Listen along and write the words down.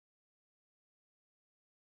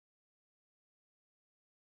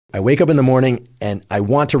I wake up in the morning and I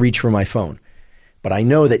want to reach for my phone. But I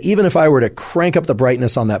know that even if I were to crank up the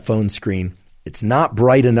brightness on that phone screen, it's not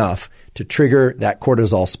bright enough to trigger that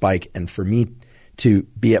cortisol spike and for me to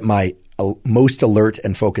be at my most alert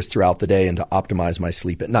and focused throughout the day and to optimize my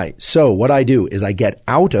sleep at night. So what I do is I get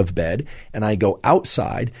out of bed and I go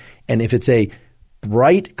outside. And if it's a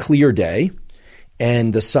bright, clear day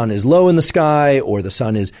and the sun is low in the sky or the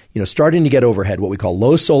sun is, starting to get overhead, what we call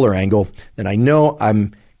low solar angle, then I know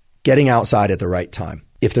I'm getting outside at the right time.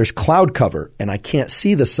 If there's cloud cover and I can't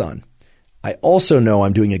see the sun, I also know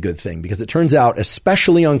I'm doing a good thing because it turns out,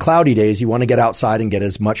 especially on cloudy days, you want to get outside and get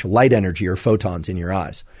as much light energy or photons in your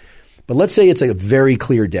eyes. But let's say it's a very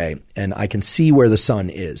clear day and I can see where the sun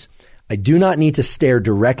is. I do not need to stare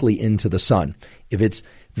directly into the sun. If it's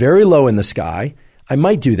very low in the sky, I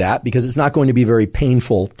might do that because it's not going to be very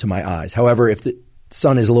painful to my eyes. However, if the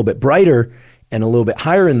sun is a little bit brighter and a little bit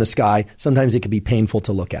higher in the sky, sometimes it can be painful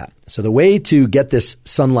to look at. So the way to get this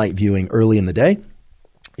sunlight viewing early in the day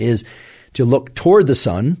is to look toward the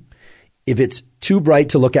sun. If it's too bright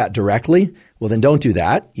to look at directly, well, then don't do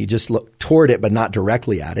that. You just look toward it, but not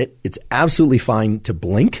directly at it. It's absolutely fine to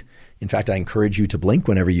blink. In fact, I encourage you to blink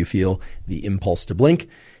whenever you feel the impulse to blink.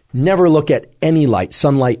 Never look at any light,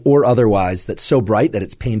 sunlight or otherwise, that's so bright that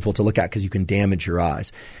it's painful to look at because you can damage your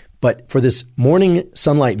eyes. But for this morning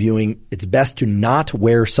sunlight viewing, it's best to not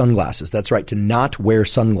wear sunglasses. That's right, to not wear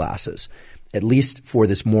sunglasses, at least for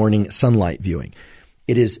this morning sunlight viewing.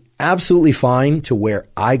 It is absolutely fine to wear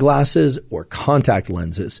eyeglasses or contact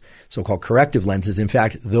lenses, so-called corrective lenses. In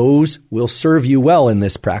fact, those will serve you well in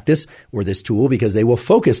this practice or this tool because they will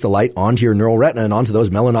focus the light onto your neural retina and onto those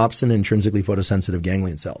melanopsin and intrinsically photosensitive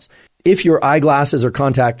ganglion cells. If your eyeglasses or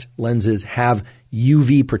contact lenses have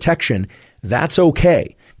UV protection, that's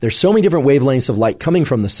okay. There's so many different wavelengths of light coming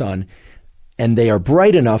from the sun, and they are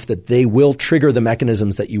bright enough that they will trigger the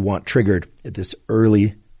mechanisms that you want triggered at this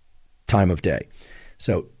early time of day.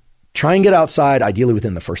 So try and get outside, ideally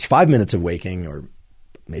within the first 5 minutes of waking, or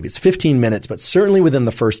maybe it's 15 minutes, but certainly within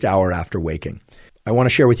the first hour after waking. I want to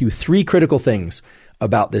share with you 3 critical things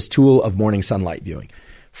about this tool of morning sunlight viewing.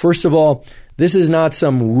 First of all, this is not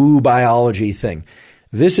some woo biology thing.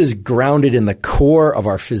 This is grounded in the core of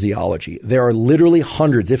our physiology. There are literally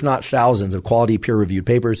hundreds, if not thousands, of quality peer-reviewed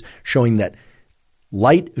papers showing that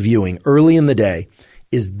light viewing early in the day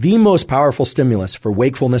is the most powerful stimulus for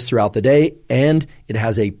wakefulness throughout the day, and it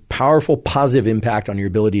has a powerful positive impact on your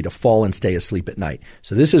ability to fall and stay asleep at night.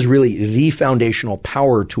 So this is really the foundational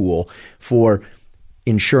power tool for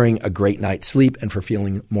ensuring a great night's sleep and for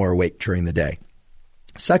feeling more awake during the day.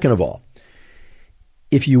 Second of all,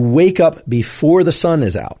 if you wake up before the sun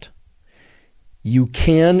is out, you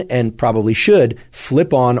can and probably should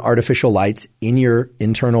flip on artificial lights in your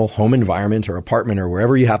internal home environment or apartment or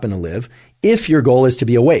wherever you happen to live if your goal is to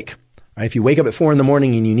be awake. Right? If you wake up at 4 a.m.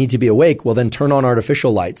 and you need to be awake, well, then turn on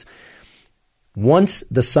artificial lights. Once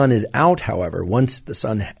the sun is out, however, once the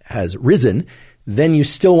sun has risen, then you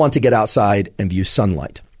still want to get outside and view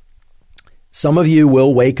sunlight. Some of you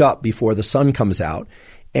will wake up before the sun comes out,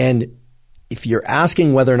 and if you're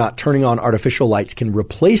asking whether or not turning on artificial lights can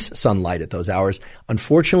replace sunlight at those hours,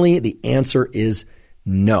 unfortunately, the answer is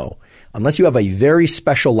no. Unless you have a very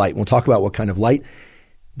special light, we'll talk about what kind of light,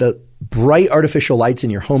 the bright artificial lights in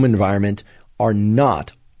your home environment are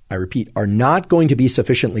not, I repeat, are not going to be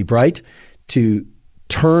sufficiently bright to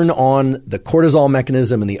turn on the cortisol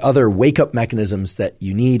mechanism and the other wake-up mechanisms that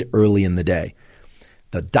you need early in the day.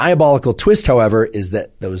 The diabolical twist, however, is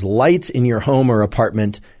that those lights in your home or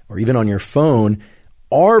apartment or even on your phone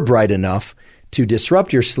are bright enough to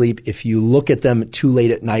disrupt your sleep if you look at them too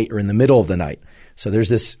late at night or in the middle of the night. So there's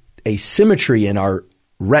this asymmetry in our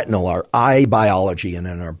retinal, our eye biology, and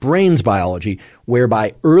in our brain's biology,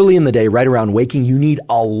 whereby early in the day, right around waking, you need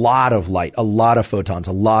a lot of light, a lot of photons,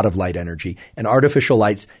 a lot of light energy. And artificial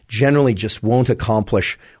lights generally just won't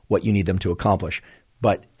accomplish what you need them to accomplish.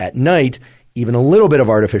 But at night, even a little bit of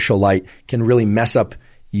artificial light can really mess up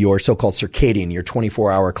your so-called circadian, your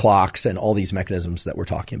 24-hour clocks and all these mechanisms that we're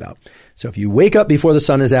talking about. So if you wake up before the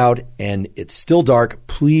sun is out and it's still dark,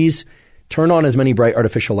 please turn on as many bright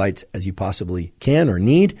artificial lights as you possibly can or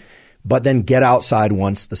need, but then get outside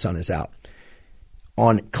once the sun is out.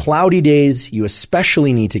 On cloudy days, you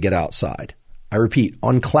especially need to get outside. I repeat,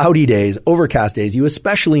 on cloudy days, overcast days, you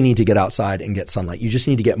especially need to get outside and get sunlight. You just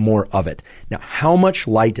need to get more of it. Now, how much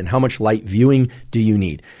light and how much light viewing do you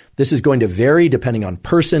need? This is going to vary depending on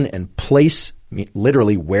person and place,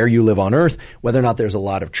 literally where you live on Earth, whether or not there's a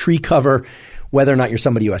lot of tree cover, whether or not you're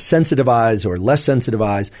somebody who has sensitive eyes or less sensitive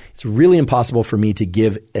eyes. It's really impossible for me to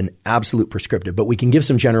give an absolute prescriptive, but we can give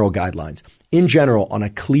some general guidelines. In general, on a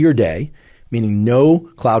clear day, meaning no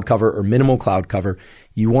cloud cover or minimal cloud cover.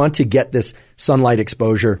 You want to get this sunlight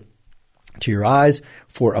exposure to your eyes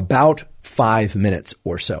for about 5 minutes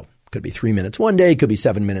or so. Could be 3 minutes one day, could be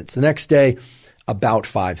 7 minutes the next day, about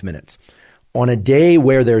 5 minutes. On a day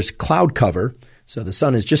where there's cloud cover, so the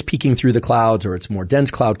sun is just peeking through the clouds or it's more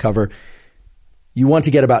dense cloud cover, you want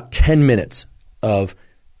to get about 10 minutes of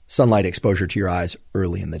sunlight exposure to your eyes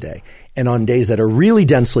early in the day. And on days that are really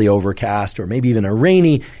densely overcast or maybe even are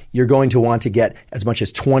rainy, you're going to want to get as much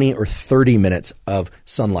as 20 or 30 minutes of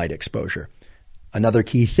sunlight exposure. Another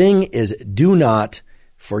key thing is do not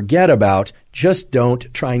forget about, just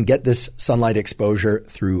don't try and get this sunlight exposure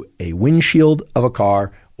through a windshield of a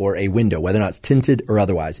car or a window, whether or not it's tinted or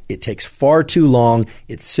otherwise. It takes far too long.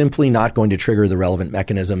 It's simply not going to trigger the relevant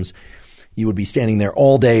mechanisms. You would be standing there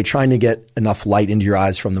all day trying to get enough light into your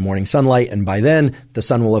eyes from the morning sunlight, and by then the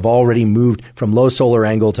sun will have already moved from low solar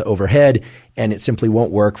angle to overhead, and it simply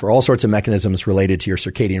won't work for all sorts of mechanisms related to your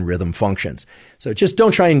circadian rhythm functions. So just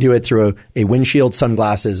don't try and do it through a windshield,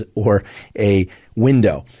 sunglasses, or a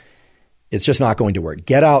window. It's just not going to work.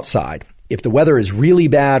 Get outside. If the weather is really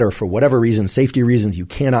bad or for whatever reason, safety reasons, you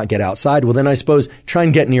cannot get outside, well then I suppose try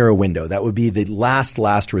and get near a window. That would be the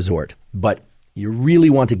last resort. But you really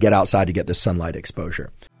want to get outside to get this sunlight exposure.